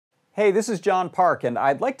Hey, this is John Park, and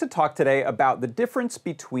I'd like to talk today about the difference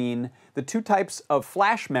between the two types of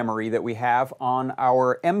flash memory that we have on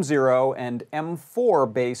our M0 and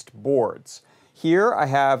M4 based boards. Here I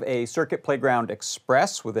have a Circuit Playground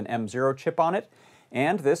Express with an M0 chip on it,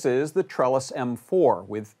 and this is the Trellis M4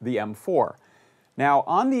 with the M4. Now,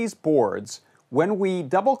 on these boards, when we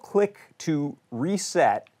double-click to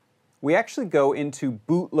reset, we actually go into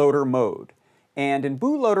bootloader mode. And in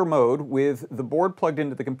bootloader mode, with the board plugged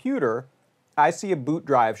into the computer, I see a boot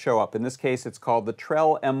drive show up. In this case, it's called the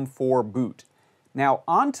Trell M4 boot. Now,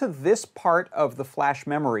 onto this part of the flash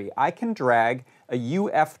memory, I can drag a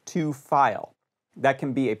UF2 file. That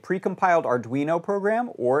can be a precompiled Arduino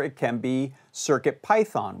program, or it can be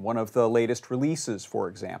CircuitPython, one of the latest releases, for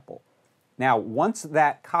example. Now, once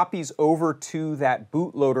that copies over to that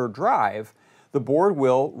bootloader drive, the board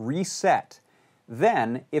will reset.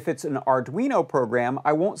 Then, if it's an Arduino program,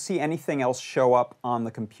 I won't see anything else show up on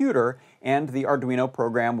the computer, and the Arduino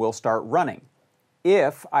program will start running.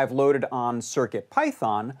 If I've loaded on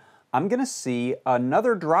CircuitPython, I'm going to see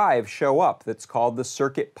another drive show up that's called the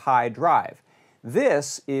CircuitPy drive.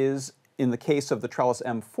 This is, in the case of the Trellis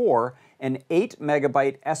M4, an 8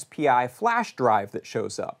 megabyte SPI flash drive that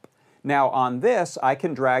shows up. Now on this, I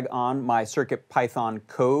can drag on my CircuitPython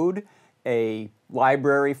code, a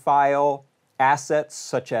library file, assets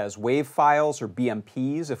such as WAV files or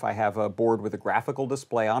BMPs if I have a board with a graphical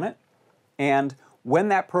display on it. And when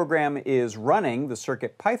that program is running, the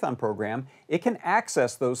CircuitPython program, it can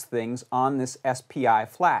access those things on this SPI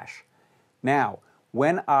flash. Now,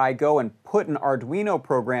 when I go and put an Arduino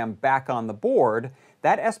program back on the board,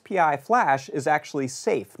 that SPI flash is actually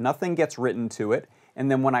safe. Nothing gets written to it. And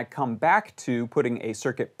then when I come back to putting a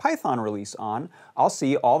CircuitPython release on, I'll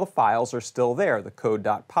see all the files are still there. The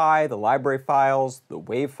code.py, the library files, the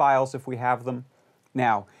WAV files if we have them.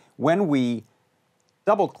 Now, when we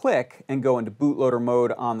double-click and go into bootloader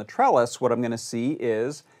mode on the Trellis, what I'm going to see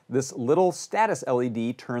is this little status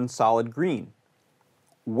LED turn solid green.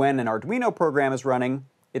 When an Arduino program is running,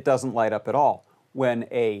 it doesn't light up at all. When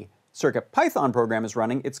a CircuitPython program is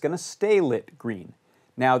running, it's going to stay lit green.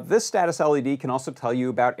 Now, this status LED can also tell you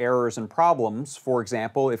about errors and problems. For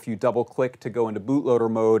example, if you double-click to go into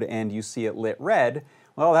bootloader mode and you see it lit red,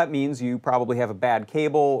 well, that means you probably have a bad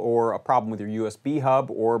cable or a problem with your USB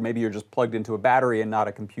hub, or maybe you're just plugged into a battery and not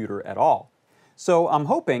a computer at all. So I'm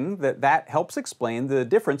hoping that that helps explain the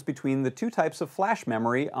difference between the two types of flash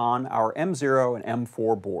memory on our M0 and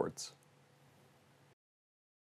M4 boards.